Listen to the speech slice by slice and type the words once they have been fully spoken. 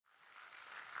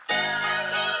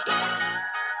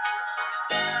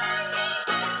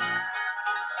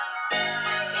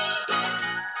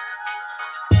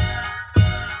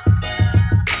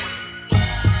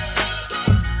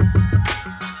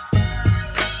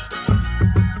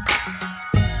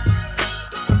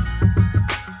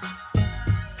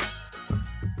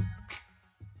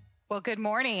Well, good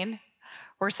morning.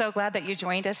 We're so glad that you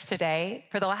joined us today.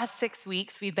 For the last 6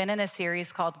 weeks, we've been in a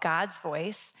series called God's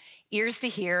Voice, Ears to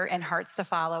Hear and Hearts to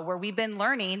Follow, where we've been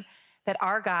learning that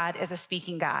our God is a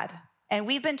speaking God. And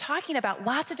we've been talking about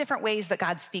lots of different ways that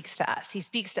God speaks to us. He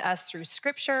speaks to us through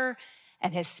scripture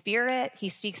and his spirit. He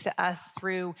speaks to us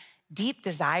through deep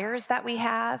desires that we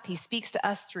have. He speaks to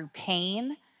us through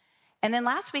pain. And then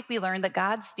last week, we learned that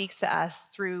God speaks to us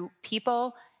through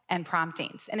people and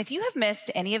promptings. And if you have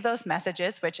missed any of those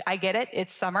messages, which I get it,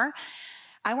 it's summer,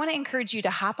 I want to encourage you to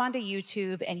hop onto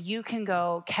YouTube and you can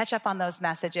go catch up on those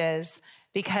messages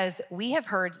because we have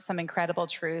heard some incredible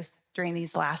truth during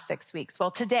these last 6 weeks.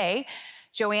 Well, today,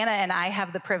 Joanna and I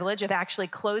have the privilege of actually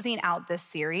closing out this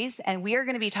series, and we are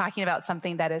going to be talking about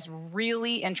something that is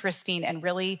really interesting and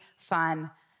really fun.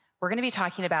 We're going to be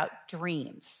talking about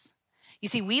dreams. You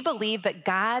see, we believe that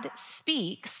God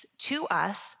speaks to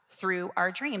us through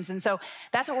our dreams. And so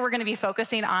that's what we're going to be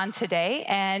focusing on today.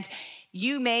 And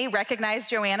you may recognize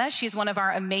Joanna. She's one of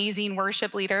our amazing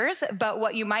worship leaders. But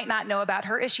what you might not know about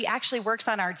her is she actually works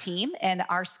on our team in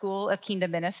our School of Kingdom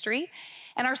Ministry.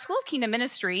 And our School of Kingdom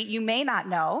Ministry, you may not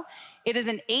know, it is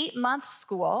an 8-month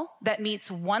school that meets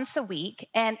once a week.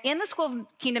 And in the School of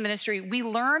Kingdom Ministry, we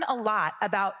learn a lot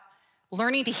about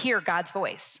learning to hear God's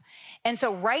voice. And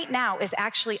so right now is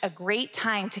actually a great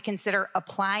time to consider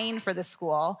applying for the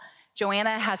school.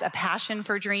 Joanna has a passion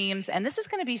for dreams, and this is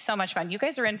going to be so much fun. You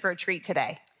guys are in for a treat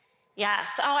today. Yes.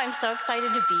 Oh, I'm so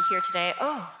excited to be here today.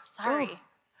 Oh, sorry. Ooh.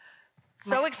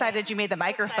 So excited you made the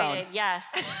microphone. Excited. Yes.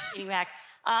 Getting back.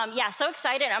 So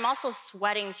excited. I'm also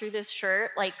sweating through this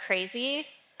shirt like crazy.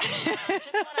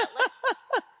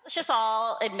 Let's just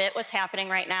all admit what's happening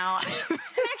right now. I'm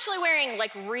actually wearing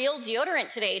like real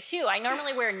deodorant today too. I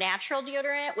normally wear natural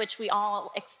deodorant, which we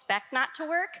all expect not to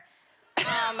work.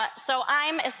 So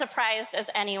I'm as surprised as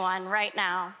anyone right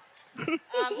now.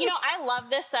 I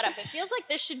love this setup. It feels like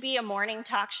this should be a morning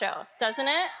talk show, doesn't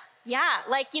it? Yeah,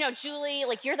 Julie,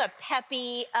 you're the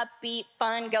peppy, upbeat,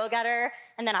 fun go-getter,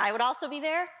 and then I would also be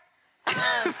there. It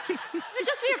would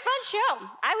just be a fun show.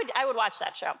 I would watch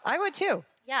that show. I would too.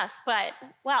 Yes,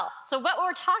 so what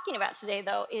we're talking about today,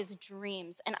 though, is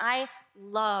dreams. And I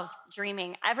love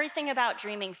dreaming. Everything about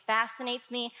dreaming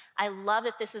fascinates me. I love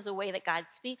that this is a way that God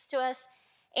speaks to us.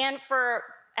 And for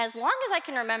as long as I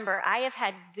can remember, I have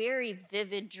had very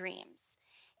vivid dreams.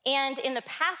 And in the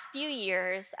past few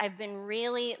years, I've been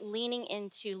really leaning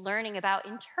into learning about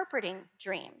interpreting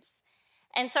dreams.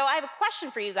 And so I have a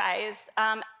question for you guys.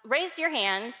 Raise your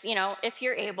hands, if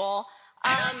you're able.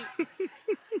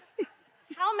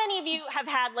 How many of you have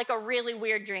had a really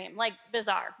weird dream,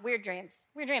 bizarre, weird dreams?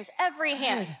 Weird dreams, every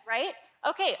hand, right?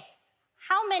 Okay,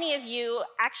 how many of you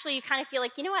actually kind of feel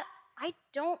like, you know what, I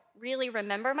don't really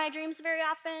remember my dreams very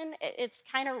often. It's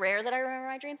kind of rare that I remember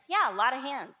my dreams. Yeah, a lot of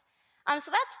hands.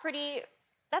 So that's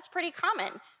pretty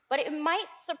common, but it might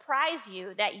surprise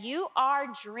you that you are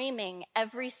dreaming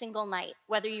every single night,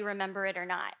 whether you remember it or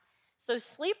not. So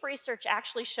sleep research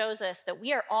actually shows us that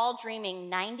we are all dreaming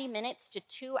 90 minutes to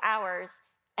 2 hours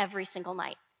every single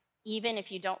night, even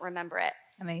if you don't remember it.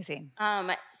 Amazing.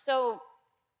 So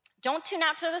don't tune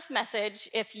out to this message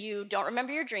if you don't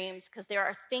remember your dreams, because there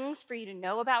are things for you to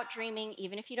know about dreaming,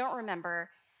 even if you don't remember.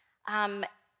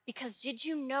 Because did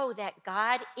you know that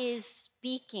God is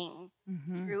speaking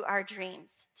through our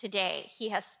dreams today? He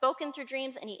has spoken through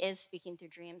dreams, and he is speaking through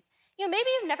dreams. Maybe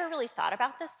you've never really thought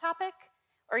about this topic,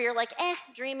 or you're like,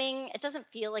 dreaming, it doesn't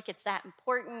feel like it's that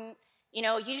important.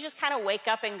 You just kind of wake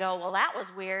up and go, well, that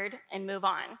was weird, and move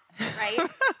on, right?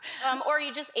 Or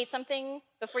you just ate something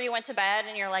before you went to bed,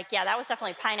 and you're like, yeah, that was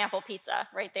definitely pineapple pizza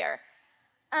right there.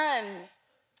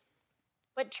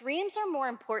 But dreams are more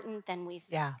important than we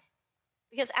think. Yeah.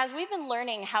 Because as we've been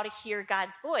learning how to hear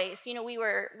God's voice,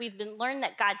 we've been learning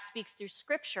that God speaks through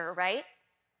scripture, right?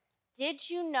 Did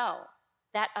you know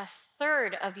that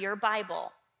 1/3 of your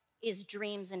Bible is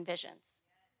dreams and visions?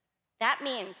 That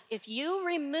means if you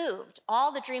removed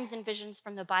all the dreams and visions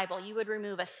from the Bible, you would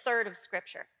remove 1/3 of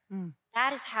scripture.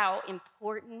 That is how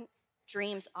important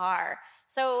dreams are.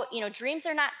 So, dreams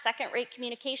are not second-rate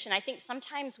communication. I think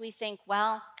sometimes we think,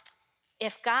 well,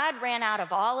 if God ran out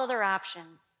of all other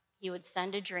options, he would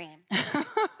send a dream.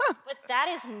 But that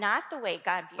is not the way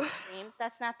God views dreams.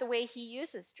 That's not the way he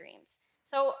uses dreams.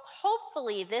 So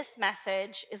hopefully this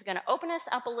message is going to open us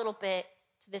up a little bit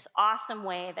to this awesome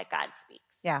way that God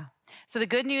speaks. Yeah. So the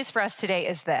good news for us today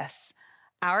is this.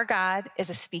 Our God is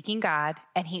a speaking God,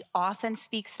 and he often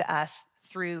speaks to us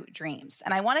through dreams.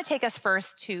 And I want to take us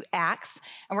first to Acts,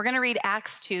 and we're going to read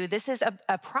Acts 2. This is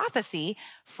a prophecy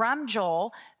from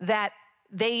Joel that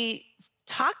they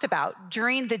talked about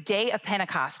during the day of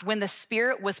Pentecost when the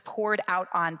Spirit was poured out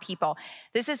on people.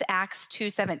 This is Acts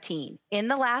 2:17. In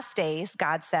the last days,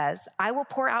 God says, I will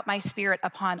pour out my Spirit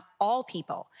upon all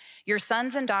people. Your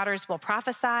sons and daughters will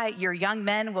prophesy. Your young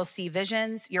men will see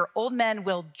visions. Your old men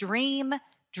will dream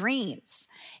dreams.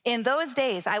 In those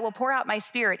days, I will pour out my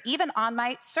Spirit even on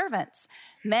my servants,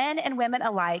 men and women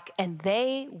alike, and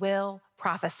they will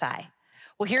prophesy.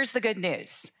 Well, here's the good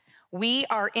news. We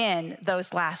are in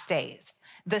those last days.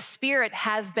 The Spirit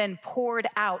has been poured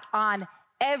out on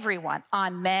everyone,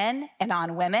 on men and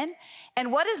on women.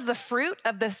 And what is the fruit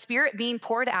of the Spirit being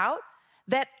poured out?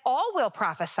 That all will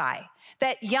prophesy,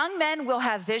 that young men will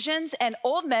have visions and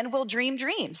old men will dream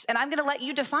dreams. And I'm going to let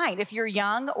you define if you're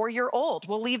young or you're old.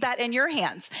 We'll leave that in your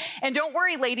hands. And don't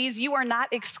worry, ladies, you are not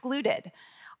excluded.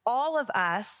 All of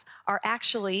us are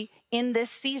actually in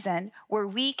this season where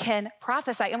we can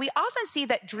prophesy. And we often see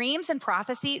that dreams and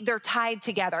prophecy, they're tied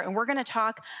together. And we're going to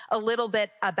talk a little bit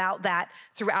about that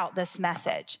throughout this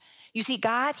message. You see,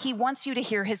 God, he wants you to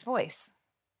hear his voice.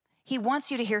 He wants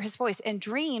you to hear his voice, and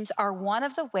dreams are one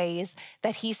of the ways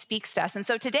that he speaks to us. And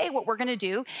so today what we're going to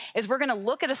do is we're going to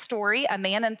look at a story, a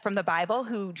man from the Bible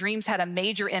who dreams had a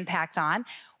major impact on.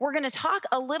 We're going to talk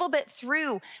a little bit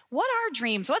through what are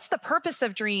dreams? What's the purpose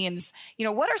of dreams?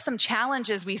 What are some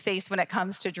challenges we face when it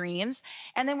comes to dreams?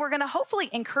 And then we're going to hopefully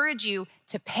encourage you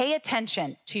to pay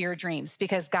attention to your dreams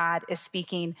because God is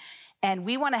speaking. And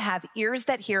we want to have ears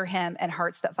that hear him and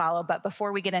hearts that follow. But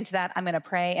before we get into that, I'm going to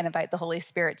pray and invite the Holy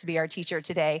Spirit to be our teacher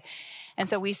today. And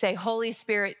so we say, Holy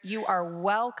Spirit, you are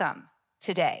welcome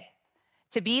today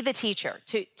to be the teacher,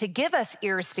 to give us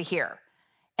ears to hear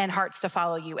and hearts to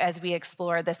follow you as we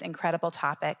explore this incredible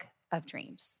topic of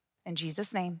dreams. In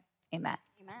Jesus' name, amen.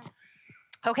 Amen.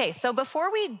 Okay, so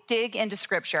before we dig into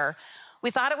scripture,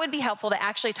 we thought it would be helpful to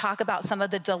actually talk about some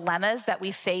of the dilemmas that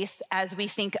we face as we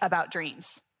think about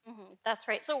dreams. That's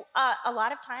right. So a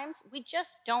lot of times we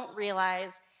just don't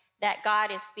realize that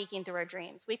God is speaking through our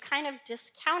dreams. We've kind of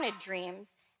discounted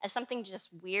dreams as something just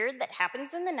weird that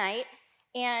happens in the night.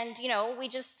 And, we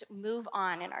just move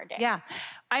on in our day. Yeah.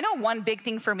 I know one big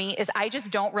thing for me is I just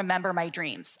don't remember my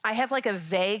dreams. I have like a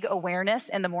vague awareness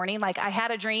in the morning. Like I had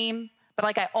a dream, but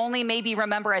like I only maybe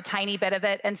remember a tiny bit of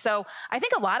it. And so I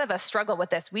think a lot of us struggle with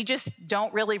this. We just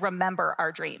don't really remember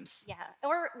our dreams. Yeah.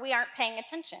 Or we aren't paying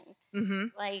attention.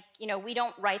 Like, we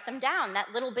don't write them down.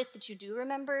 That little bit that you do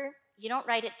remember, you don't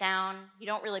write it down. You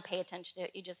don't really pay attention to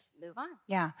it. You just move on.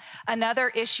 Yeah. Another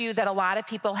issue that a lot of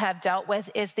people have dealt with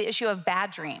is the issue of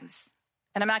bad dreams.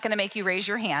 And I'm not going to make you raise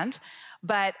your hand,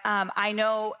 but I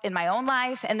know in my own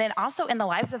life and then also in the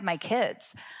lives of my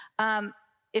kids,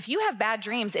 if you have bad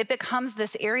dreams, it becomes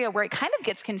this area where it kind of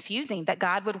gets confusing that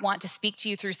God would want to speak to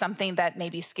you through something that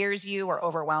maybe scares you or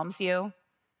overwhelms you.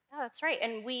 Yeah, that's right.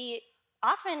 And we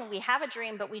have a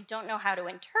dream, but we don't know how to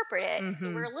interpret it.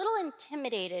 So we're a little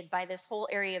intimidated by this whole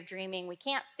area of dreaming. We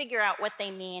can't figure out what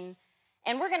they mean.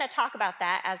 And we're going to talk about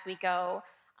that as we go.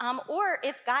 Or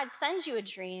if God sends you a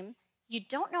dream, you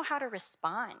don't know how to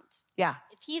respond. Yeah.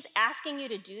 If he's asking you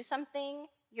to do something,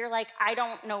 you're like, I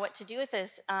don't know what to do with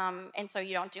this. And so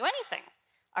you don't do anything.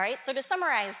 All right. So to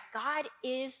summarize, God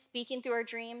is speaking through our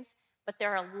dreams, but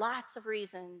there are lots of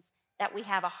reasons that we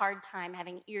have a hard time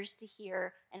having ears to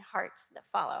hear and hearts that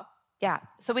follow. Yeah.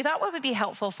 So we thought what would be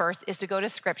helpful first is to go to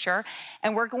scripture,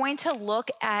 and we're going to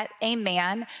look at a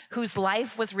man whose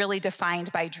life was really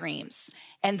defined by dreams.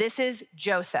 And this is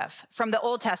Joseph from the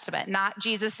Old Testament, not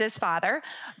Jesus's father,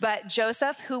 but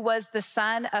Joseph, who was the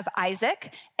son of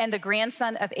Isaac and the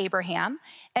grandson of Abraham.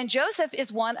 And Joseph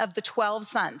is one of the 12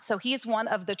 sons. So he's one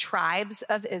of the tribes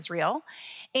of Israel.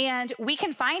 And we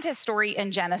can find his story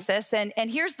in Genesis. And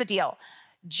here's the deal.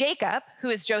 Jacob, who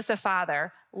is Joseph's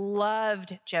father,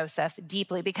 loved Joseph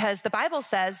deeply because the Bible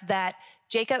says that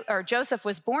Joseph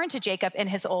was born to Jacob in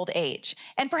his old age.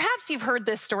 And perhaps you've heard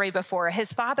this story before.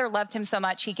 His father loved him so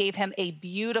much, he gave him a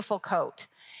beautiful coat.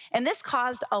 And this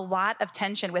caused a lot of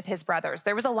tension with his brothers.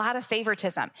 There was a lot of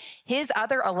favoritism. His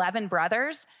other 11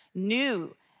 brothers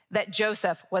knew that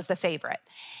Joseph was the favorite.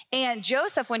 And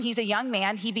Joseph, when he's a young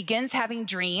man, he begins having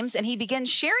dreams and he begins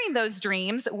sharing those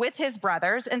dreams with his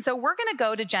brothers. And so we're going to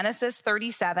go to Genesis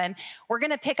 37. We're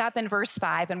going to pick up in verse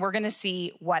 5 and we're going to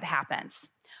see what happens.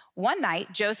 One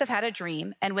night, Joseph had a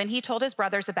dream, and when he told his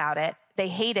brothers about it, they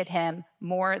hated him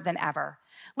more than ever.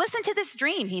 Listen to this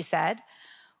dream, he said.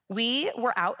 We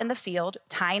were out in the field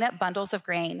tying up bundles of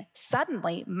grain.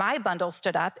 Suddenly, my bundle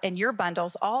stood up and your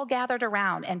bundles all gathered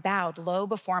around and bowed low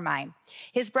before mine.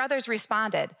 His brothers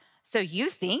responded, so you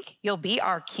think you'll be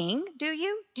our king, do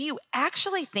you? Do you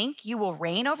actually think you will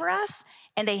reign over us?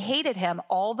 and they hated him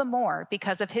all the more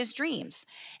because of his dreams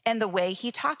and the way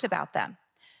he talked about them.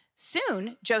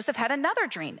 Soon, Joseph had another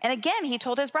dream, and again, he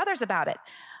told his brothers about it.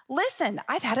 "Listen,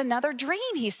 I've had another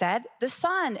dream," he said. "The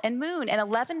sun and moon and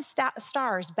 11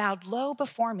 stars bowed low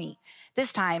before me."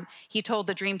 This time, he told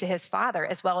the dream to his father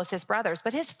as well as his brothers,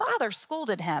 but his father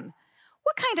scolded him.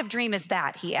 "What kind of dream is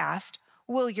that?" he asked.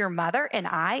 "Will your mother and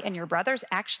I and your brothers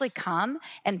actually come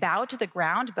and bow to the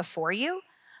ground before you?"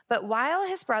 But while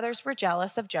his brothers were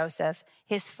jealous of Joseph,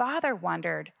 his father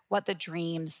wondered what the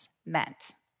dreams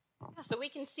meant. So we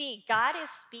can see God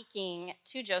is speaking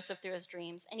to Joseph through his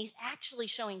dreams, and he's actually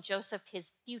showing Joseph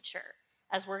his future,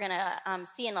 as we're going to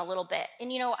see in a little bit.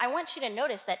 And, I want you to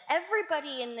notice that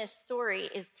everybody in this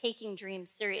story is taking dreams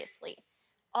seriously.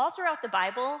 All throughout the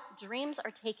Bible, dreams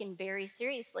are taken very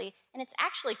seriously, and it's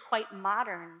actually quite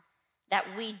modern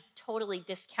that we totally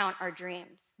discount our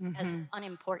dreams as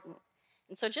unimportant.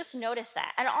 And so just notice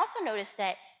that. And also notice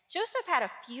that Joseph had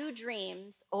a few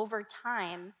dreams over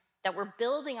time that were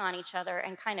building on each other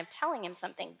and kind of telling him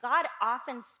something. God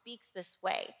often speaks this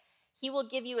way. He will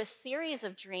give you a series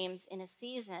of dreams in a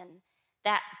season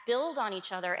that build on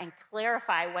each other and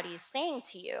clarify what he's saying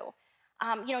to you.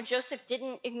 Joseph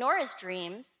didn't ignore his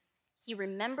dreams. He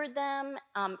remembered them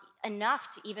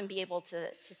enough to even be able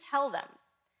to tell them.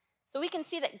 So we can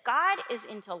see that God is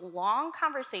into long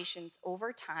conversations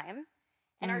over time,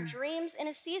 and our dreams in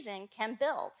a season can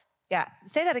build. Yeah,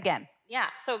 say that again.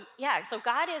 So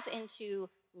God is into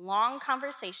long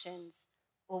conversations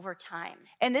over time.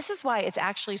 And this is why it's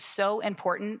actually so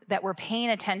important that we're paying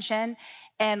attention.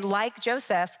 And like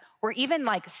Joseph, we're even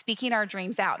speaking our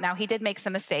dreams out. Now, he did make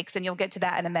some mistakes, and you'll get to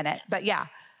that in a minute. Yes. But yeah.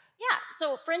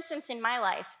 So for instance, in my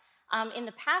life, in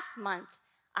the past month,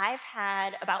 I've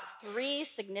had about 3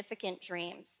 significant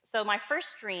dreams. So my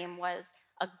first dream was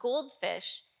a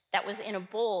goldfish that was in a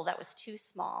bowl that was too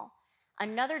small.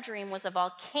 Another dream was a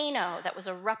volcano that was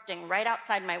erupting right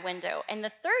outside my window. And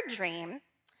the third dream,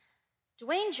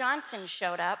 Dwayne Johnson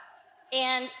showed up,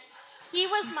 and he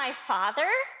was my father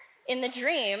in the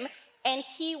dream, and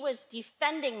he was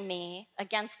defending me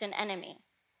against an enemy.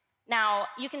 Now,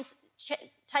 you can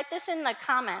type this in the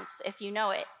comments if you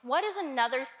know it. What is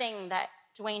another thing that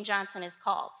Dwayne Johnson is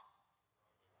called?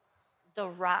 The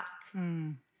Rock.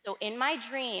 So in my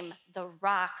dream, the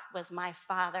Rock was my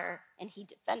father, and he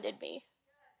defended me.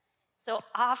 So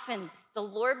often, the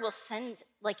Lord will send,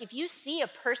 if you see a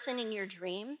person in your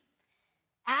dream,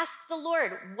 ask the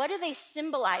Lord, what do they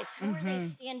symbolize? Who are they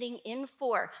standing in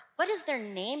for? What does their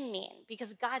name mean?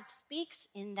 Because God speaks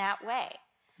in that way.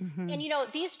 And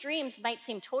these dreams might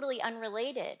seem totally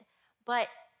unrelated, but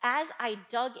as I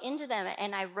dug into them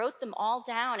and I wrote them all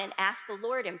down and asked the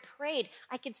Lord and prayed,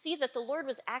 I could see that the Lord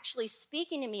was actually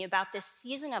speaking to me about this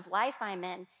season of life I'm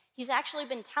in. He's actually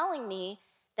been telling me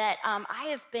that I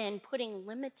have been putting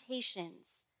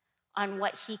limitations on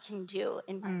what he can do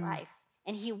in my life.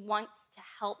 And he wants to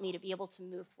help me to be able to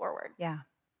move forward. Yeah,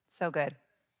 so good.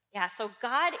 Yeah, so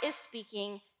God is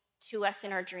speaking to us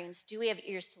in our dreams. Do we have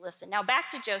ears to listen? Now back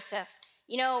to Joseph.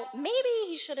 Maybe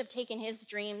he should have taken his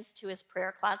dreams to his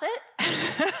prayer closet,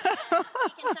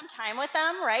 taken some time with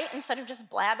them, right? Instead of just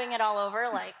blabbing it all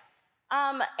over.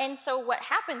 And so what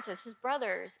happens is his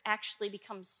brothers actually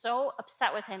become so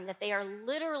upset with him that they are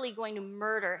literally going to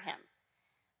murder him.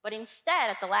 But instead,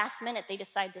 at the last minute, they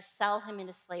decide to sell him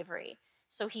into slavery.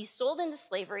 So he's sold into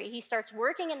slavery. He starts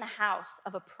working in the house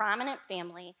of a prominent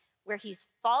family where he's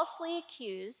falsely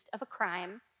accused of a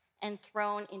crime and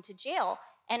thrown into jail.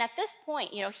 And at this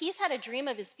point, he's had a dream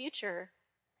of his future.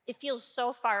 It feels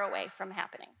so far away from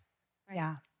happening. Right?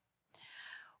 Yeah.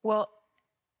 Well,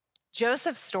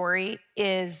 Joseph's story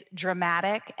is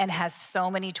dramatic and has so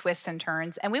many twists and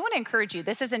turns. And we want to encourage you.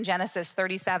 This is in Genesis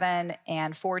 37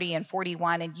 and 40 and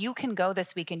 41. And you can go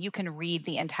this week and you can read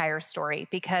the entire story,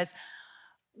 because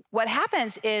what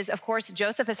happens is, of course,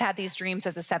 Joseph has had these dreams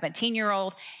as a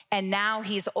 17-year-old, and now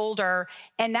he's older,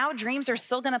 and now dreams are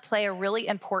still going to play a really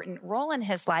important role in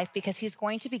his life because he's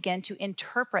going to begin to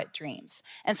interpret dreams.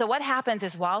 And so what happens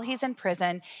is, while he's in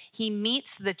prison, he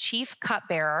meets the chief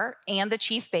cupbearer and the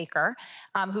chief baker,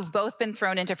 who've both been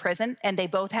thrown into prison, and they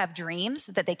both have dreams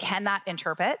that they cannot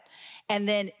interpret. And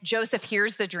then Joseph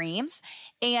hears the dreams,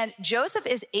 and Joseph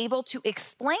is able to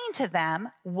explain to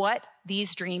them what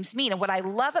these dreams mean. And what I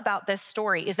love about this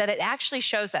story is that it actually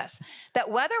shows us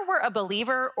that whether we're a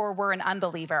believer or we're an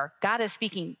unbeliever, God is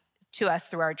speaking to us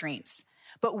through our dreams.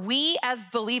 But we as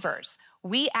believers,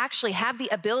 we actually have the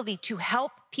ability to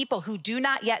help people who do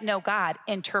not yet know God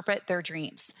interpret their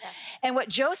dreams. Yes. And what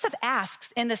Joseph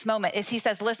asks in this moment is he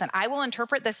says, listen, I will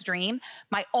interpret this dream.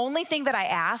 My only thing that I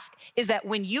ask is that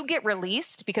when you get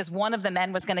released, because one of the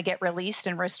men was going to get released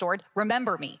and restored,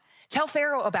 remember me. Tell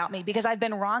Pharaoh about me because I've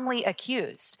been wrongly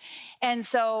accused. And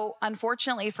so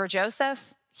unfortunately for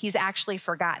Joseph, he's actually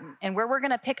forgotten. And where we're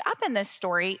going to pick up in this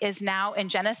story is now in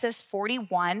Genesis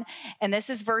 41, and this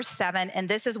is verse 7, and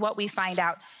this is what we find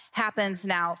out happens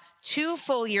now 2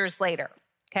 full years later,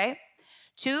 okay?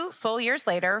 2 full years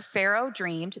later, Pharaoh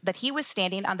dreamed that he was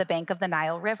standing on the bank of the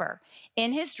Nile River.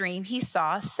 In his dream, he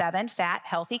saw 7 fat,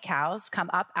 healthy cows come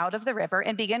up out of the river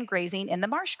and begin grazing in the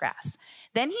marsh grass.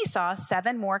 Then he saw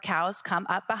 7 more cows come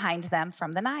up behind them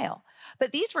from the Nile.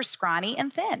 But these were scrawny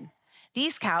and thin.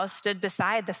 These cows stood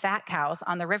beside the fat cows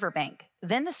on the riverbank.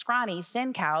 Then the scrawny,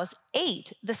 thin cows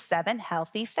ate the 7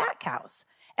 healthy fat cows.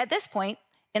 At this point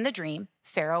in the dream,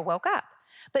 Pharaoh woke up.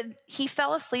 But he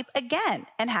fell asleep again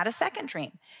and had a second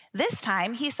dream. This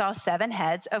time he saw 7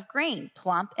 heads of grain,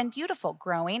 plump and beautiful,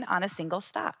 growing on a single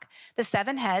stalk. The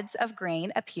 7 heads of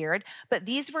grain appeared, but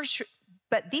these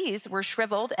were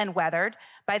shriveled and weathered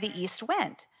by the east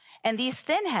wind. And these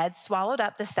thin heads swallowed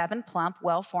up the 7 plump,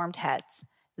 well-formed heads.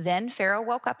 Then Pharaoh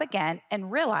woke up again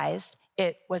and realized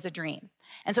it was a dream.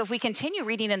 And so if we continue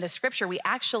reading in the scripture, we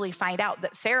actually find out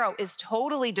that Pharaoh is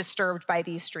totally disturbed by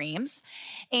these dreams,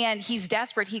 and he's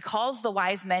desperate. He calls the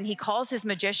wise men, he calls his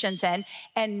magicians in,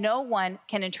 and no one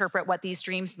can interpret what these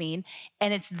dreams mean.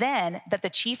 And it's then that the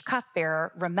chief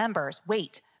cupbearer remembers,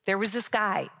 wait, there was this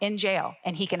guy in jail,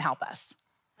 and he can help us.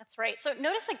 That's right. So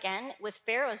notice again, with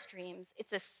Pharaoh's dreams,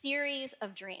 it's a series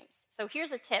of dreams. So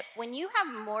here's a tip. When you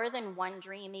have more than one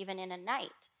dream, even in a night,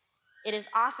 it is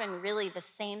often really the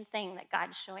same thing that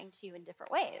God's showing to you in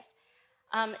different ways.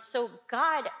 So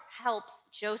God helps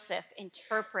Joseph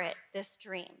interpret this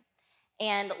dream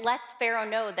and lets Pharaoh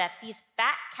know that these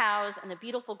fat cows and the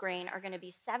beautiful grain are going to be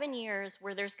 7 years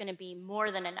where there's going to be more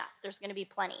than enough. There's going to be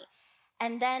plenty.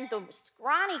 And then the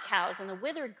scrawny cows and the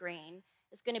withered grain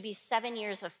is going to be 7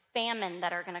 years of famine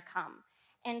that are going to come.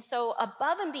 And so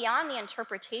above and beyond the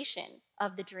interpretation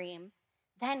of the dream,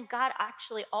 then God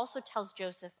actually also tells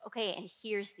Joseph, okay, and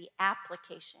here's the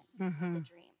application of the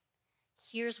dream.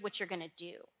 Here's what you're going to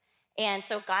do. And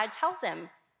so God tells him,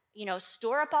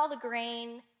 store up all the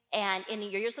grain, and in the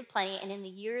years of plenty, and in the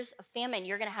years of famine,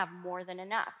 you're going to have more than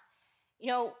enough.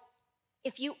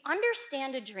 If you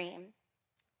understand a dream,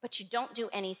 but you don't do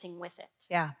anything with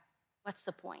it, what's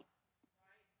the point?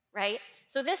 Right?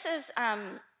 So this is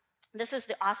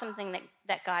the awesome thing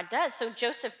that God does. So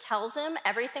Joseph tells him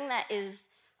everything that is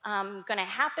going to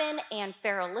happen, and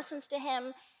Pharaoh listens to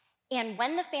him. And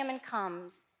when the famine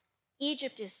comes,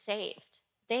 Egypt is saved.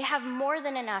 They have more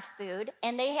than enough food,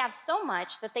 and they have so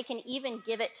much that they can even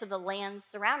give it to the lands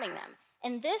surrounding them.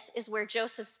 And this is where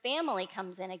Joseph's family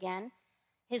comes in again.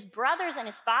 His brothers and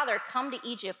his father come to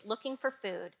Egypt looking for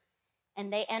food,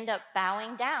 and they end up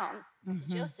bowing down to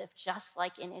Joseph, just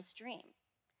like in his dream.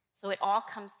 So it all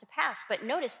comes to pass. But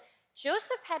notice,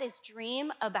 Joseph had his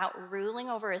dream about ruling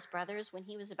over his brothers when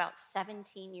he was about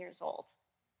 17 years old.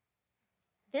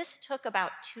 This took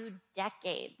about 2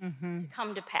 decades to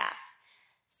come to pass.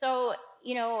 So,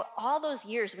 all those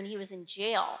years when he was in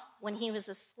jail, when he was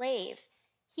a slave,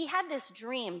 he had this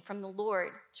dream from the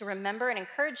Lord to remember and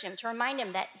encourage him, to remind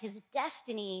him that his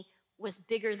destiny was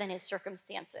bigger than his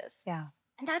circumstances. Yeah.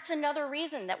 And that's another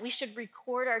reason that we should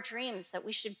record our dreams, that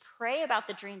we should pray about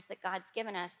the dreams that God's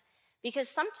given us, because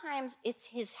sometimes it's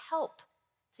his help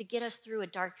to get us through a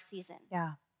dark season.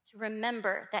 Yeah. To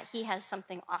remember that he has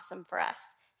something awesome for us.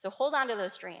 So hold on to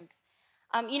those dreams.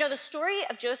 The story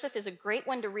of Joseph is a great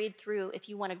one to read through if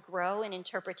you want to grow in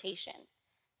interpretation.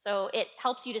 So it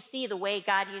helps you to see the way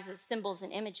God uses symbols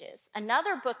and images.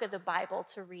 Another book of the Bible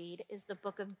to read is the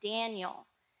book of Daniel.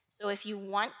 So if you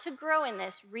want to grow in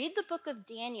this, read the book of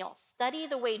Daniel. Study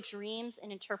the way dreams and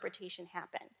interpretation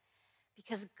happen,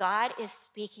 because God is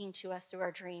speaking to us through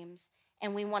our dreams,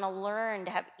 and we want to learn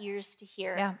to have ears to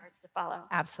hear and hearts to follow.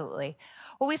 Absolutely.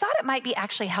 Well, we thought it might be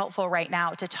actually helpful right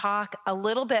now to talk a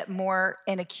little bit more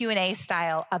in a Q&A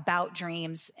style about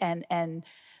dreams and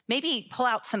maybe pull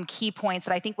out some key points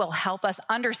that I think will help us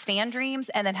understand dreams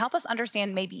and then help us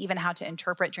understand maybe even how to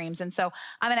interpret dreams. And so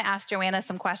I'm going to ask Joanna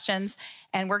some questions,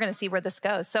 and we're going to see where this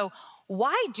goes. So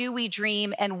why do we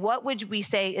dream, and what would we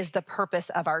say is the purpose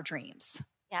of our dreams?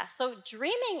 Yeah, so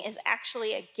dreaming is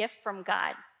actually a gift from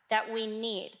God that we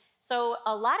need. So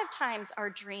a lot of times our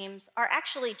dreams are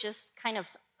actually just kind of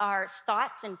our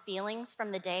thoughts and feelings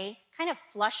from the day kind of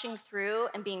flushing through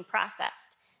and being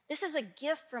processed. This is a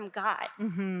gift from God,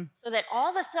 so that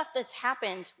all the stuff that's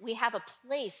happened, we have a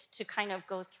place to kind of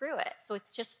go through it. So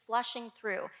it's just flushing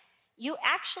through. You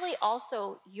actually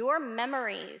also, your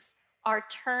memories are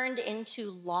turned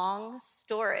into long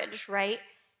storage, right?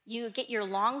 You get your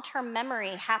long-term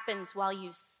memory happens while you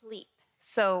sleep.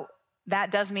 So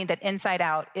that does mean that Inside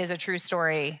Out is a true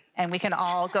story, and we can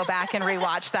all go back and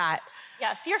rewatch that.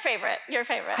 Yes, your favorite.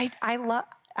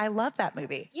 I love that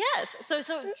movie. Yes, so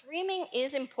dreaming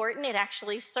is important. It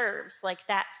actually serves like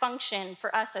that function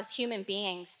for us as human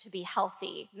beings to be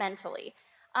healthy mentally.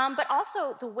 But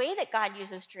also the way that God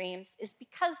uses dreams is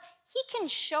because he can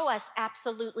show us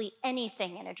absolutely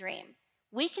anything in a dream.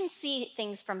 We can see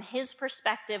things from his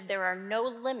perspective. There are no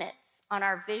limits on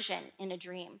our vision in a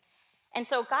dream. And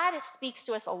so God speaks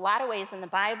to us a lot of ways in the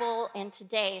Bible and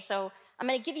today. So I'm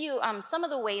going to give you some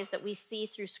of the ways that we see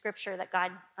through Scripture that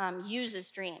God uses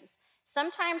dreams.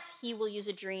 Sometimes he will use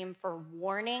a dream for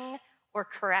warning or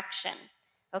correction.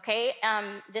 Okay,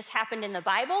 this happened in the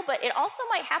Bible, but it also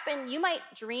might happen, you might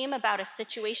dream about a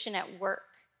situation at work,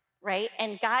 right?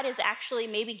 And God is actually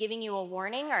maybe giving you a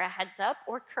warning or a heads up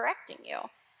or correcting you.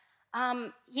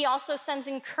 He also sends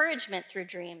encouragement through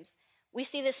dreams. We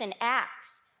see this in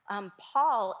Acts.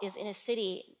 Paul is in a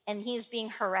city and he's being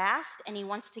harassed and he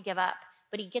wants to give up,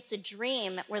 but he gets a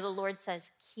dream where the Lord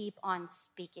says, keep on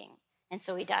speaking. And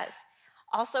so he does.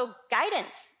 Also,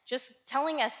 guidance, just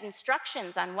telling us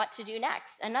instructions on what to do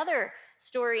next. Another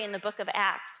story in the book of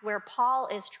Acts where Paul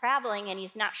is traveling and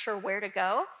he's not sure where to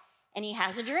go, and he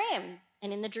has a dream.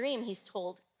 And in the dream, he's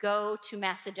told, go to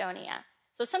Macedonia.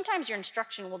 So sometimes your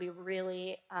instruction will be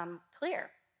really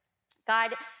clear.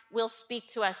 God will speak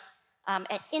to us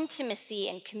at intimacy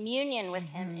and communion with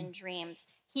him in dreams.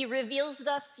 He reveals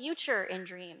the future in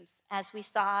dreams, as we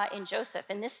saw in Joseph,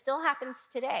 and this still happens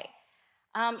today.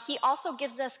 He also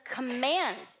gives us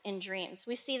commands in dreams.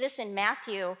 We see this in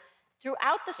Matthew.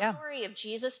 Throughout the story of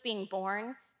Jesus being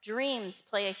born, dreams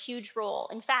play a huge role.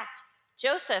 In fact,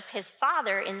 Joseph, his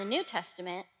father in the New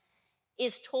Testament,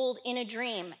 is told in a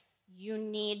dream, you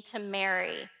need to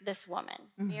marry this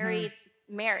woman. Marry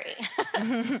Mary.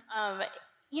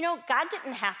 God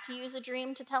didn't have to use a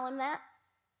dream to tell him that.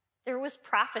 There was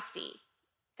prophecy.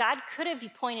 God could have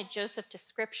pointed Joseph to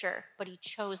Scripture, but he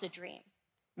chose a dream.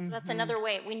 So that's another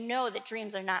way. We know that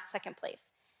dreams are not second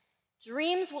place.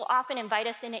 Dreams will often invite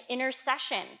us into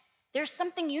intercession. There's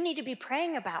something you need to be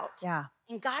praying about. Yeah.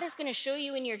 And God is going to show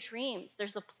you in your dreams.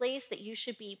 There's a place that you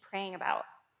should be praying about.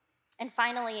 And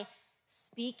finally,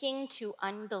 speaking to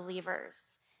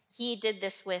unbelievers. He did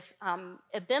this with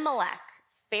Abimelech,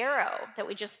 Pharaoh, that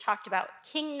we just talked about,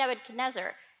 King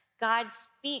Nebuchadnezzar. God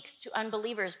speaks to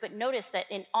unbelievers. But notice that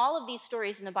in all of these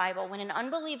stories in the Bible, when an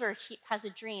unbeliever has a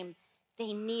dream,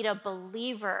 they need a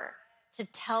believer to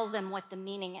tell them what the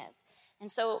meaning is.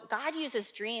 And so God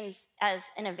uses dreams as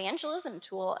an evangelism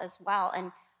tool as well.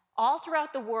 And all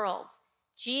throughout the world,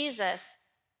 Jesus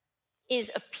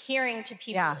is appearing to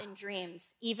people in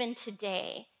dreams, even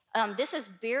today. This is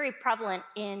very prevalent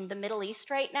in the Middle East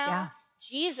right now. Yeah.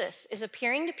 Jesus is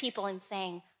appearing to people and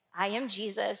saying, I am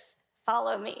Jesus,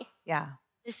 follow me. Yeah.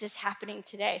 This is happening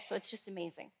today. So it's just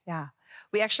amazing. Yeah.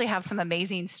 We actually have some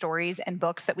amazing stories and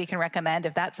books that we can recommend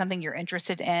if that's something you're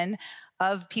interested in,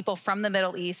 of people from the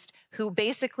Middle East who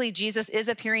basically Jesus is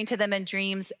appearing to them in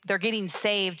dreams. They're getting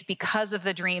saved because of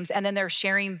the dreams, and then they're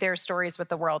sharing their stories with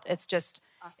the world. It's just,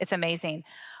 awesome. It's amazing.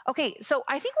 Okay, so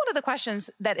I think one of the questions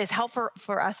that is helpful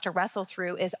for us to wrestle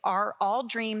through is, are all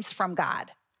dreams from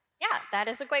God? Yeah, that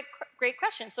is a great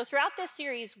question. So throughout this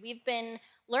series, we've been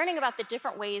learning about the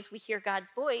different ways we hear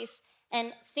God's voice.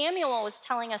 And Samuel was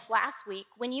telling us last week,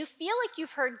 when you feel like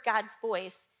you've heard God's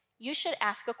voice, you should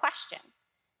ask a question.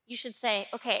 You should say,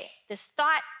 okay, this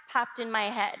thought popped in my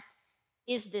head.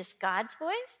 Is this God's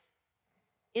voice?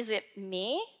 Is it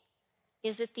me?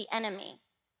 Is it the enemy?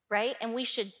 Right? And we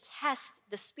should test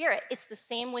the spirit. It's the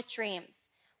same with dreams.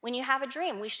 When you have a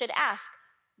dream, we should ask,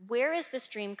 where is this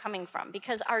dream coming from?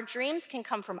 Because our dreams can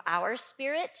come from our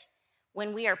spirit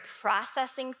when we are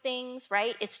processing things,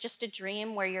 right? It's just a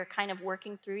dream where you're kind of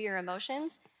working through your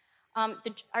emotions.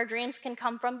 Our dreams can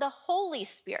come from the Holy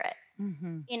Spirit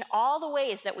in all the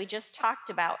ways that we just talked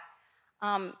about.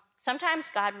 Sometimes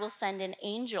God will send an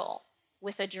angel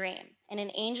with a dream, and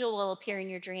an angel will appear in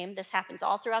your dream. This happens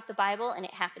all throughout the Bible, and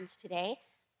it happens today.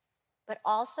 But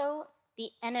also, the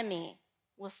enemy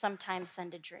will sometimes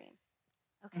send a dream.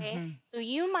 Okay? So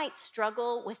you might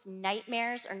struggle with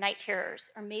nightmares or night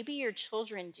terrors, or maybe your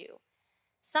children do.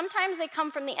 Sometimes they come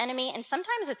from the enemy, and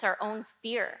sometimes it's our own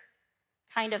fear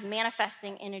kind of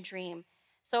manifesting in a dream.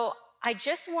 So I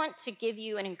just want to give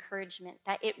you an encouragement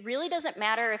that it really doesn't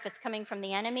matter if it's coming from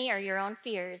the enemy or your own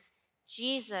fears.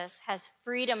 Jesus has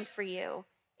freedom for you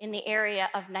in the area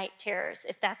of night terrors,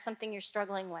 if that's something you're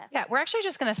struggling with. Yeah, we're actually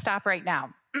just going to stop right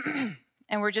now.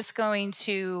 And we're just going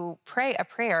to pray a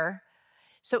prayer.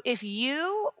 So if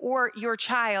you or your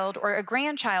child or a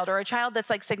grandchild or a child that's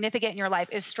like significant in your life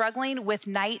is struggling with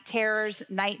night terrors,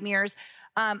 nightmares,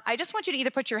 I just want you to either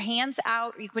put your hands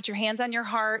out, or you can put your hands on your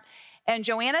heart. And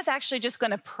Joanna's actually just going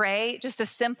to pray, just a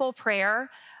simple prayer,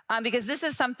 because this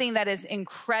is something that is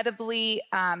incredibly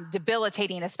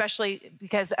debilitating, especially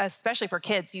for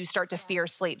kids, you start to fear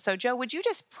sleep. So Jo, would you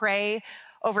just pray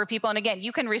over people? And again,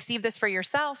 you can receive this for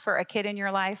yourself, for a kid in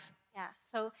your life. Yeah,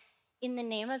 so in the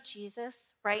name of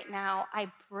Jesus, right now,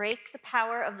 I break the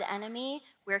power of the enemy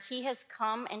where he has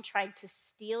come and tried to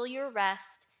steal your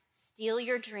rest, steal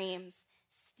your dreams,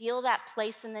 steal that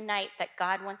place in the night that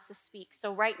God wants to speak.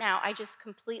 So right now, I just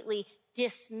completely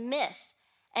dismiss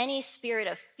any spirit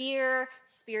of fear,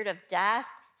 spirit of death,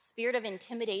 spirit of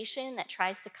intimidation that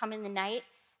tries to come in the night.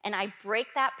 And I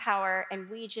break that power, and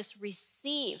we just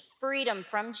receive freedom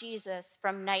from Jesus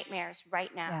from nightmares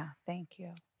right now. Yeah, thank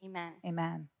you. Amen.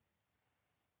 Amen.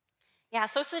 Yeah,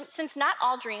 so since not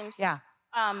all dreams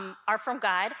are from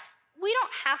God, we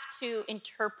don't have to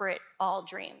interpret all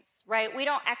dreams, right? We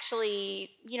don't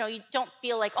actually, you don't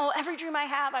feel like, oh, every dream I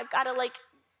have, I've got to like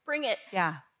bring it.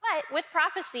 Yeah. But with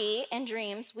prophecy and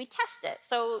dreams, we test it.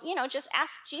 So, just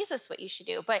ask Jesus what you should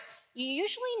do. But you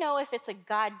usually know if it's a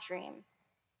God dream.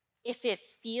 If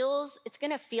it's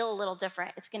going to feel a little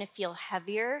different. It's going to feel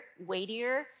heavier,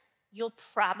 weightier. You'll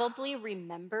probably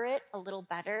remember it a little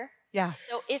better. Yeah.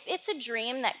 So if it's a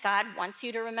dream that God wants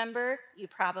you to remember, you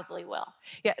probably will.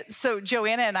 Yeah. So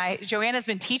Joanna's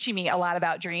been teaching me a lot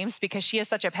about dreams because she has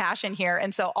such a passion here.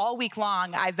 And so all week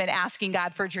long, I've been asking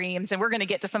God for dreams, and we're going to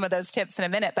get to some of those tips in a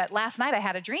minute. But last night I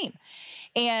had a dream.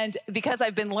 And because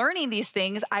I've been learning these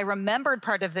things, I remembered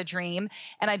part of the dream,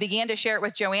 and I began to share it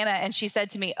with Joanna. And she said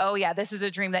to me, oh yeah, this is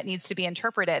a dream that needs to be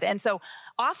interpreted. And so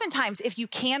oftentimes, if you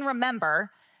can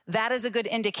remember, that is a good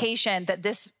indication that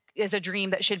this is a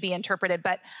dream that should be interpreted.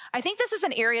 But I think this is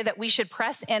an area that we should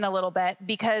press in a little bit,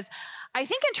 because I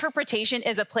think interpretation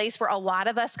is a place where a lot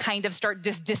of us kind of start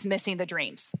dismissing the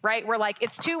dreams, right? We're like,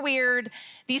 it's too weird.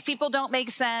 These people don't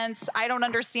make sense. I don't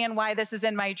understand why this is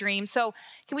in my dream. So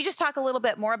can we just talk a little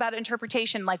bit more about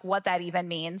interpretation, like what that even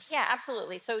means? Yeah,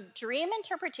 absolutely. So dream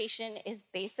interpretation is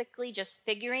basically just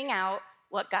figuring out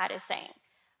what God is saying.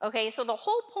 Okay, so the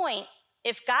whole point,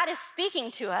 if God is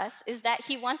speaking to us, is that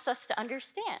he wants us to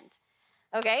understand.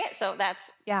 Okay, so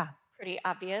that's pretty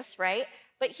obvious, right?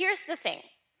 But here's the thing.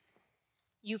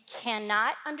 You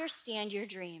cannot understand your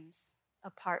dreams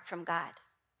apart from God.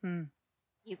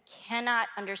 You cannot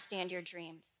understand your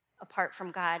dreams apart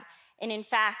from God. And in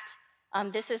fact,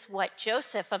 this is what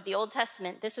Joseph of the Old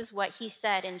Testament, this is what he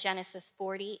said in Genesis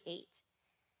 48.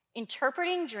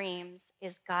 Interpreting dreams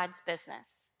is God's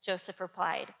business. Joseph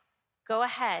replied, go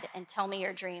ahead and tell me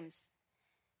your dreams.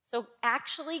 So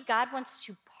actually, God wants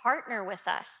to partner with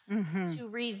us to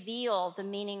reveal the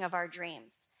meaning of our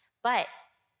dreams. But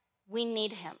we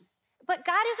need him. But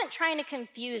God isn't trying to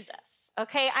confuse us,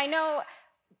 okay? I know,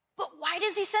 but why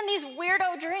does he send these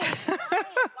weirdo dreams?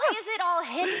 Why is it all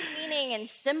hidden meaning and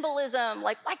symbolism?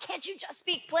 Like, why can't you just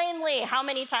speak plainly? How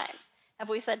many times have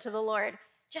we said to the Lord,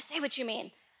 just say what you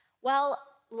mean? Well,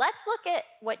 let's look at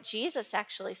what Jesus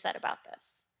actually said about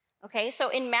this. Okay, so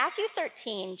in Matthew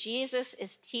 13, Jesus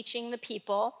is teaching the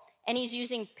people, and he's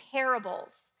using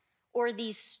parables or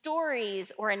these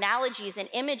stories or analogies and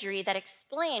imagery that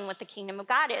explain what the kingdom of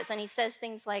God is. And he says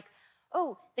things like,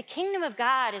 oh, the kingdom of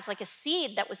God is like a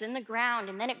seed that was in the ground,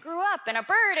 and then it grew up, and a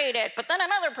bird ate it, but then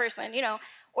another person,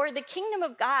 Or the kingdom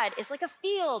of God is like a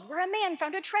field where a man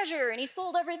found a treasure, and he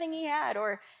sold everything he had.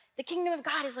 Or the kingdom of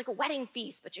God is like a wedding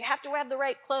feast, but you have to have the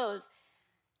right clothes.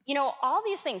 All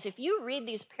these things, if you read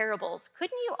these parables,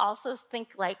 couldn't you also think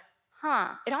like,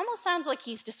 it almost sounds like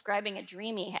he's describing a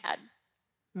dream he had,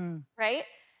 right?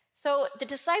 So the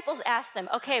disciples asked him,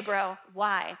 okay, bro,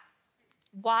 why?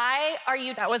 Why are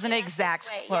you That was an exact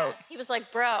quote. Yes, he was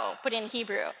like, bro, but in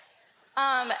Hebrew.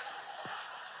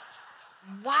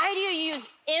 Why do you use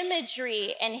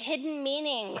imagery and hidden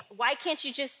meaning? Why can't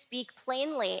you just speak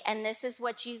plainly? And this is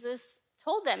what Jesus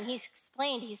told them. He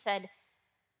explained, he said,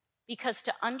 because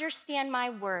to understand my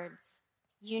words,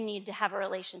 you need to have a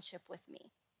relationship with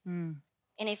me.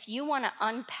 And if you want to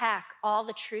unpack all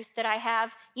the truth that I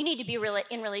have, you need to be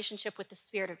in relationship with the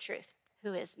Spirit of truth,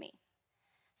 who is me.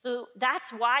 So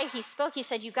that's why he spoke. He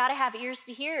said, you got to have ears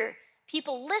to hear.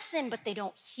 People listen, but they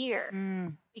don't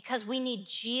hear because we need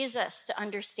Jesus to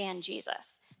understand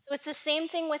Jesus. So it's the same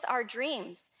thing with our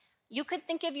dreams. You could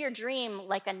think of your dream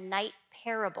like a night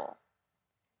parable.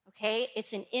 Okay?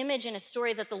 It's an image and a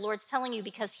story that the Lord's telling you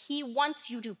because he wants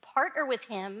you to partner with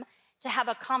him, to have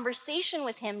a conversation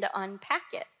with him, to unpack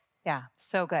it. Yeah,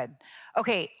 so good.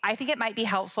 Okay, I think it might be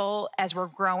helpful as we're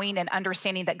growing and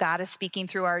understanding that God is speaking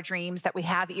through our dreams, that we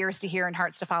have ears to hear and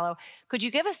hearts to follow. Could you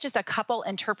give us just a couple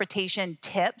interpretation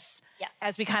tips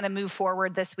as we kind of move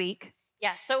forward this week?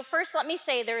 Yes. So first, let me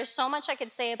say there is so much I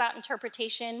could say about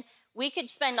interpretation. We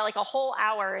could spend like a whole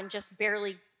hour and just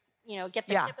barely, get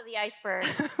the tip of the iceberg.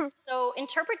 So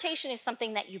interpretation is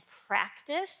something that you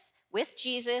practice with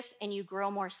Jesus and you grow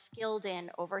more skilled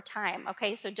in over time.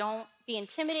 Okay, so don't be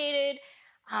intimidated,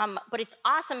 but it's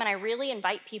awesome, and I really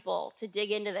invite people to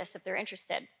dig into this if they're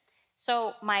interested.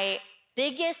 So my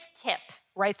biggest tip.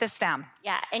 Write this down.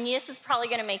 Yeah, and this is probably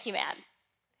gonna make you mad.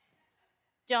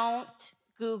 Don't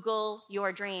Google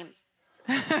your dreams.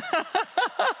 Don't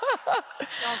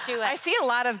do it. I see a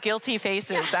lot of guilty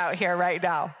faces out here right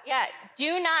now. Yeah,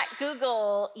 do not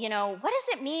Google, what does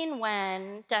it mean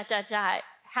when ...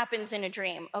 happens in a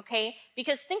dream, okay?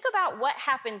 Because think about what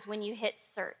happens when you hit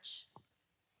search.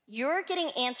 You're getting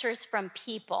answers from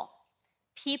people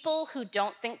who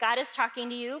don't think God is talking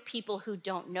to you, people who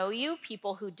don't know you,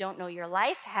 people who don't know your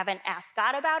life, haven't asked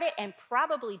God about it, and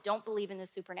probably don't believe in the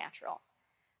supernatural,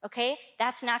 okay?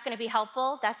 That's not gonna be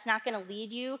helpful. That's not gonna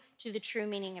lead you to the true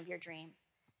meaning of your dream.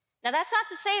 Now, that's not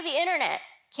to say the internet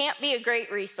can't be a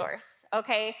great resource,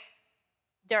 okay?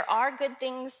 There are good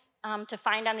things to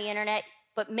find on the internet.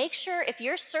 But make sure if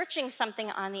you're searching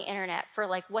something on the internet for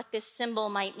like what this symbol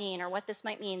might mean or what this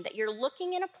might mean, that you're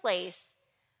looking in a place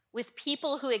with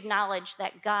people who acknowledge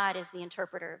that God is the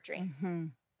interpreter of dreams.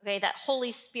 Okay, that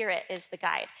Holy Spirit is the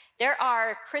guide. There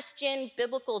are Christian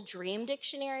biblical dream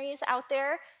dictionaries out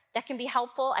there that can be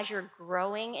helpful as you're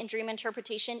growing in dream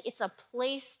interpretation. It's a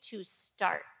place to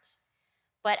start.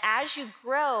 But as you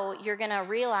grow, you're gonna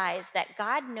realize that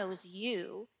God knows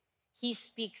you. He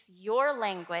speaks your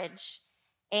language.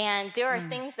 And there are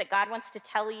things that God wants to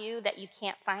tell you that you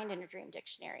can't find in a dream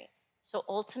dictionary. So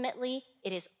ultimately,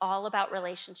 it is all about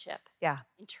relationship. Yeah.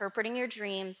 Interpreting your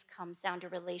dreams comes down to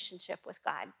relationship with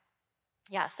God.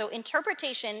 Yeah, so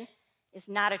interpretation is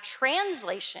not a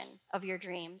translation of your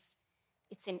dreams.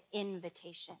 It's an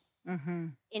invitation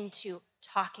into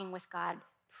talking with God,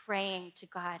 praying to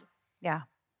God. Yeah.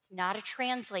 It's not a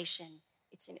translation.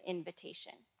 It's an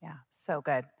invitation. Yeah, so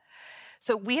good.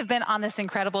 So we have been on this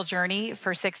incredible journey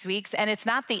for 6 weeks, and it's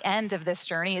not the end of this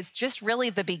journey. It's just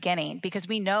really the beginning, because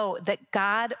we know that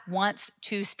God wants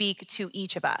to speak to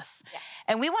each of us. Yes.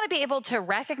 And we want to be able to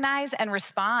recognize and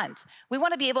respond. We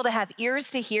want to be able to have ears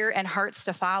to hear and hearts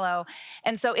to follow.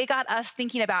 And so it got us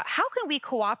thinking about how can we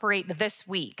cooperate this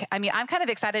week? I mean, I'm kind of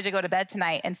excited to go to bed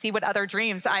tonight and see what other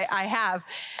dreams I have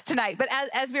tonight. But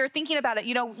as we were thinking about it,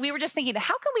 we were just thinking,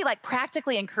 how can we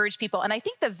practically encourage people? And I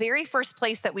think the very first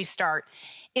place that we start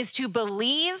is to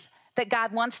believe that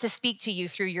God wants to speak to you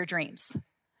through your dreams.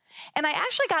 And I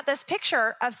actually got this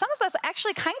picture of some of us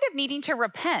actually kind of needing to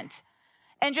repent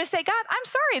and just say, God, I'm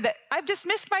sorry that I've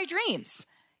dismissed my dreams.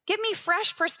 Give me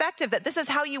fresh perspective that this is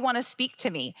how you want to speak to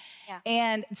me,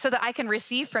 and so that I can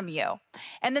receive from you.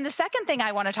 And then the second thing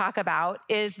I want to talk about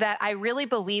is that I really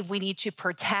believe we need to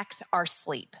protect our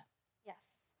sleep.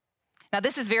 Now,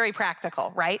 this is very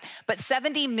practical, right? But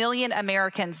 70 million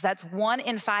Americans, that's 1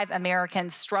 in 5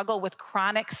 Americans, struggle with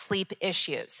chronic sleep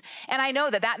issues. And I know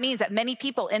that that means that many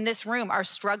people in this room are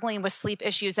struggling with sleep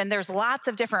issues, and there's lots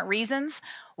of different reasons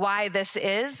why this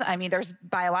is. I mean, there's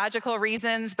biological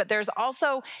reasons, but there's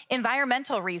also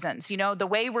environmental reasons. The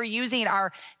way we're using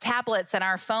our tablets and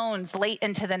our phones late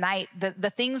into the night, the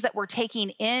things that we're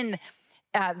taking in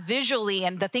visually,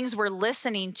 and the things we're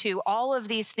listening to, all of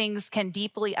these things can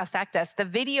deeply affect us. The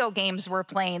video games we're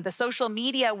playing, the social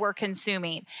media we're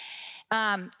consuming.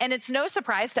 And it's no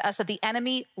surprise to us that the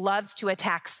enemy loves to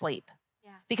attack sleep.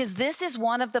 Because this is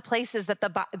one of the places that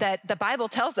the Bible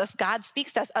tells us God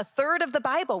speaks to us. A third of the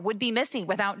Bible would be missing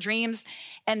without dreams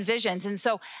and visions. And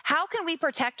so how can we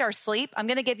protect our sleep? I'm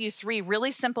going to give you 3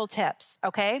 really simple tips,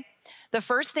 okay? The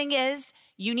first thing is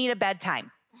you need a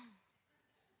bedtime.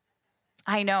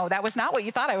 I know, that was not what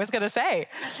you thought I was going to say.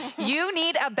 You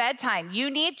need a bedtime. You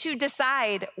need to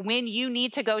decide when you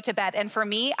need to go to bed. And for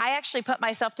me, I actually put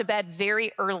myself to bed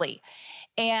very early.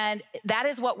 And that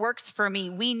is what works for me.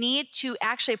 We need to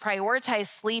actually prioritize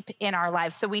sleep in our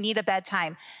lives. So we need a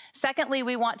bedtime. Secondly,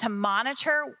 we want to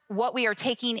monitor what we are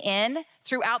taking in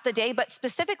throughout the day, but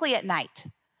specifically at night.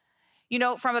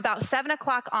 From about 7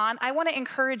 o'clock on, I want to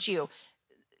encourage you,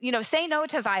 say no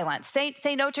to violence,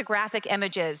 say no to graphic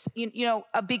images,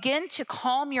 begin to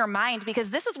calm your mind, because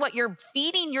this is what you're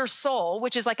feeding your soul,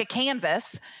 which is like a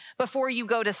canvas, before you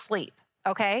go to sleep.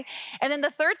 Okay. And then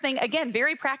the third thing, again,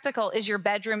 very practical, is your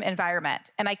bedroom environment.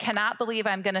 And I cannot believe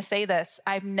I'm going to say this.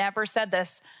 I've never said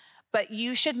this, but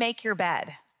you should make your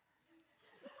bed.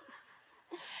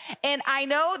 And I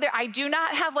know that I do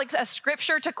not have like a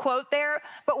scripture to quote there,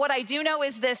 but what I do know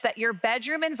is this, that your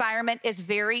bedroom environment is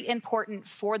very important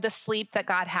for the sleep that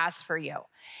God has for you.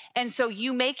 And so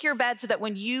you make your bed so that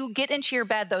when you get into your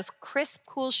bed, those crisp,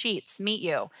 cool sheets meet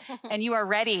you and you are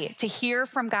ready to hear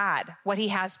from God what he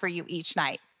has for you each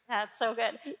night. That's so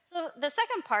good. So the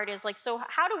second part is like, so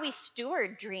how do we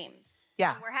steward dreams?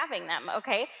 Yeah. When we're having them,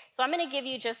 okay? So I'm going to give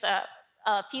you just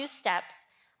a few steps.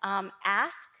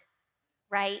 Ask,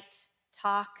 write,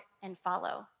 talk, and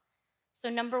follow. So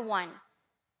number one,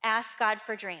 ask God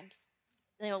for dreams.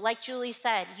 Like Julie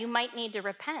said, you might need to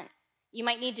repent. You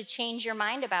might need to change your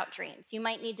mind about dreams. You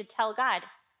might need to tell God,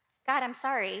 I'm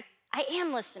sorry, I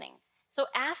am listening. So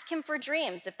ask him for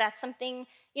dreams. If that's something,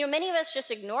 many of us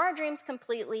just ignore our dreams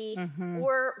completely,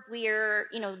 or we're,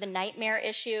 the nightmare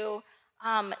issue.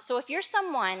 So if you're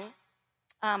someone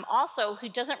also who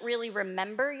doesn't really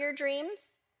remember your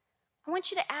dreams, I want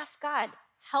you to ask God,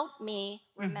 help me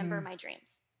remember my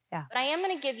dreams. Yeah. But I am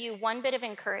going to give you one bit of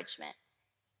encouragement.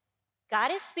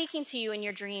 God is speaking to you in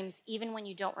your dreams even when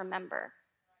you don't remember.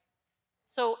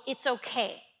 So it's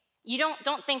okay. You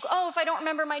don't think, if I don't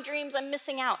remember my dreams, I'm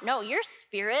missing out. No, your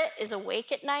spirit is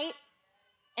awake at night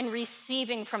and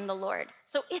receiving from the Lord.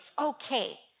 So it's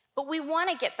okay. But we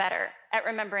want to get better at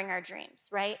remembering our dreams,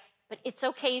 right? But it's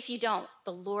okay if you don't.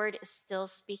 The Lord is still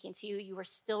speaking to you. You are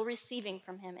still receiving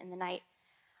from him in the night.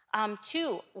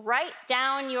 2, write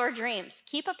down your dreams.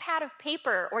 Keep a pad of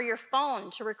paper or your phone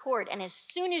to record. And as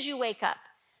soon as you wake up,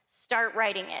 start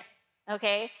writing it,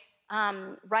 okay?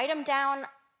 Write them down.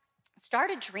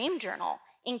 Start a dream journal.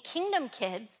 In Kingdom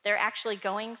Kids, they're actually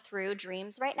going through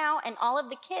dreams right now, and all of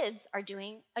the kids are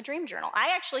doing a dream journal. I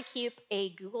actually keep a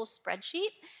Google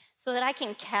spreadsheet so that I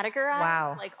can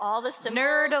categorize like all the symbols.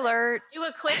 Nerd alert. Do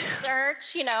a quick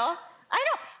search,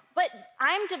 but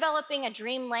I'm developing a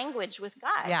dream language with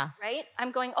God, right?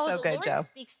 I'm going, the Lord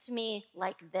speaks to me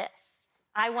like this.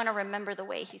 I want to remember the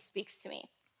way he speaks to me.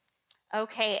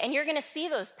 Okay, and you're going to see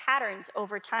those patterns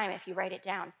over time if you write it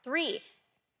down. 3,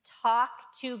 talk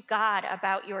to God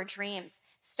about your dreams.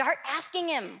 Start asking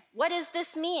him, what does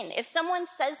this mean? If someone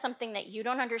says something that you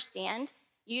don't understand,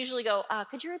 you usually go,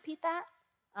 could you repeat that?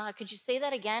 Could you say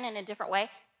that again in a different way?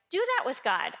 Do that with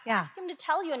God. Yeah. Ask him to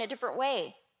tell you in a different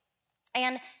way.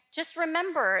 And just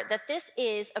remember that this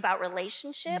is about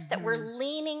relationship, that we're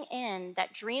leaning in,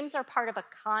 that dreams are part of a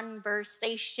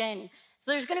conversation.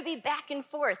 So there's going to be back and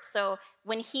forth. So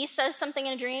when he says something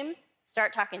in a dream,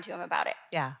 start talking to him about it.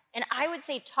 Yeah. And I would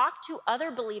say talk to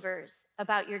other believers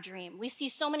about your dream. We see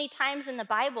so many times in the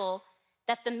Bible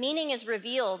that the meaning is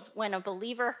revealed when a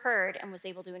believer heard and was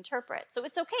able to interpret. So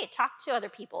it's okay, talk to other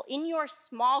people. In your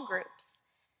small groups,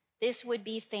 this would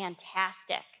be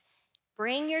fantastic.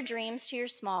 Bring your dreams to your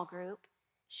small group,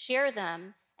 share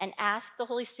them, and ask the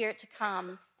Holy Spirit to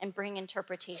come and bring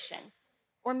interpretation.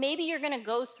 Or maybe you're going to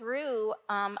go through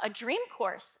a dream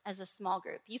course as a small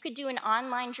group. You could do an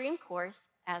online dream course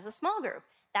as a small group.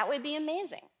 That would be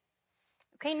amazing.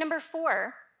 Okay, number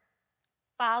 4,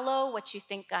 follow what you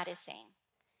think God is saying.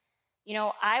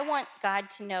 I want God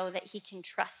to know that he can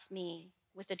trust me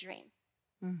with a dream.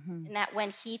 And that when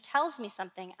he tells me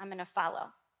something, I'm going to follow.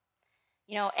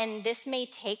 And this may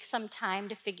take some time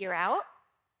to figure out.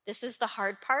 This is the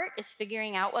hard part, is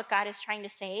figuring out what God is trying to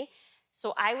say.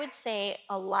 So I would say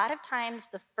a lot of times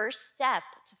the first step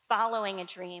to following a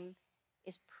dream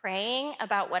is praying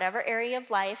about whatever area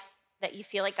of life that you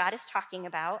feel like God is talking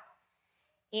about.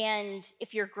 And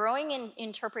if you're growing in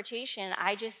interpretation,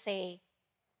 I just say,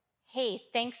 hey,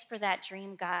 thanks for that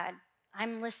dream, God.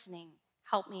 I'm listening.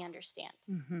 Help me understand.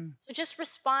 So just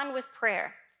respond with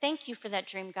prayer. Thank you for that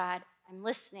dream, God. I'm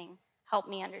listening. Help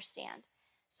me understand.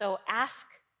 So ask,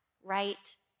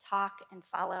 write, talk, and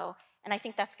follow. And I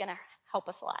think that's going to help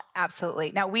us a lot.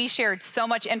 Absolutely. Now, we shared so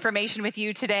much information with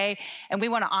you today, and we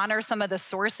want to honor some of the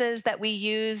sources that we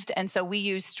used. And so we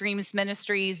used Streams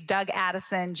Ministries, Doug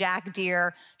Addison, Jack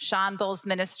Deere, Sean Bull's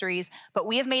Ministries, but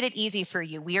we have made it easy for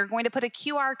you. We are going to put a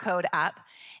QR code up,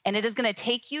 and it is going to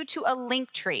take you to a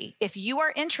link tree. If you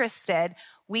are interested,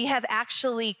 we have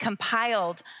actually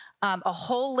compiled a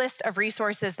whole list of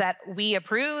resources that we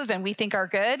approve and we think are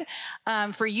good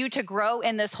for you to grow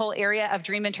in this whole area of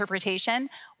dream interpretation.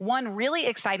 One really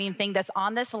exciting thing that's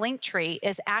on this link tree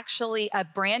is actually a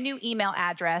brand new email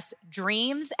address,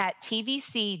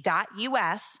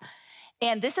 dreams@tvc.us.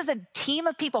 And this is a team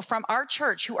of people from our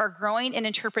church who are growing in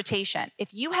interpretation.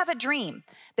 If you have a dream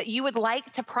that you would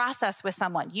like to process with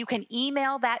someone, you can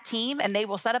email that team and they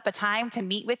will set up a time to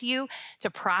meet with you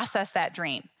to process that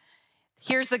dream.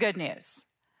 Here's the good news.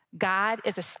 God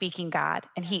is a speaking God,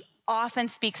 and he often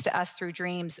speaks to us through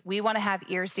dreams. We want to have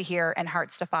ears to hear and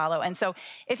hearts to follow. And so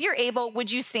if you're able,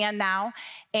 would you stand now?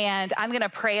 And I'm going to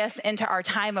pray us into our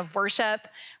time of worship.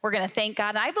 We're going to thank God.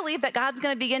 And I believe that God's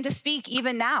going to begin to speak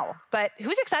even now. But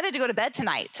who's excited to go to bed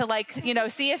tonight to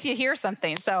see if you hear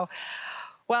something? So,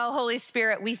 well, Holy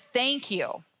Spirit, we thank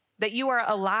you that you are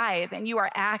alive and you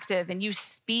are active and you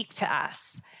speak to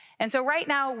us. And so right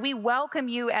now, we welcome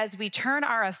you as we turn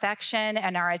our affection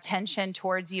and our attention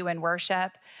towards you in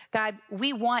worship. God,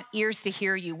 we want ears to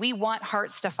hear you. We want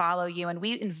hearts to follow you. And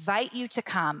we invite you to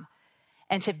come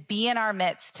and to be in our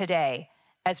midst today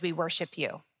as we worship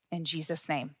you. In Jesus'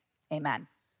 name, amen.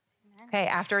 Okay,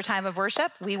 after a time of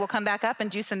worship, we will come back up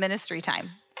and do some ministry time.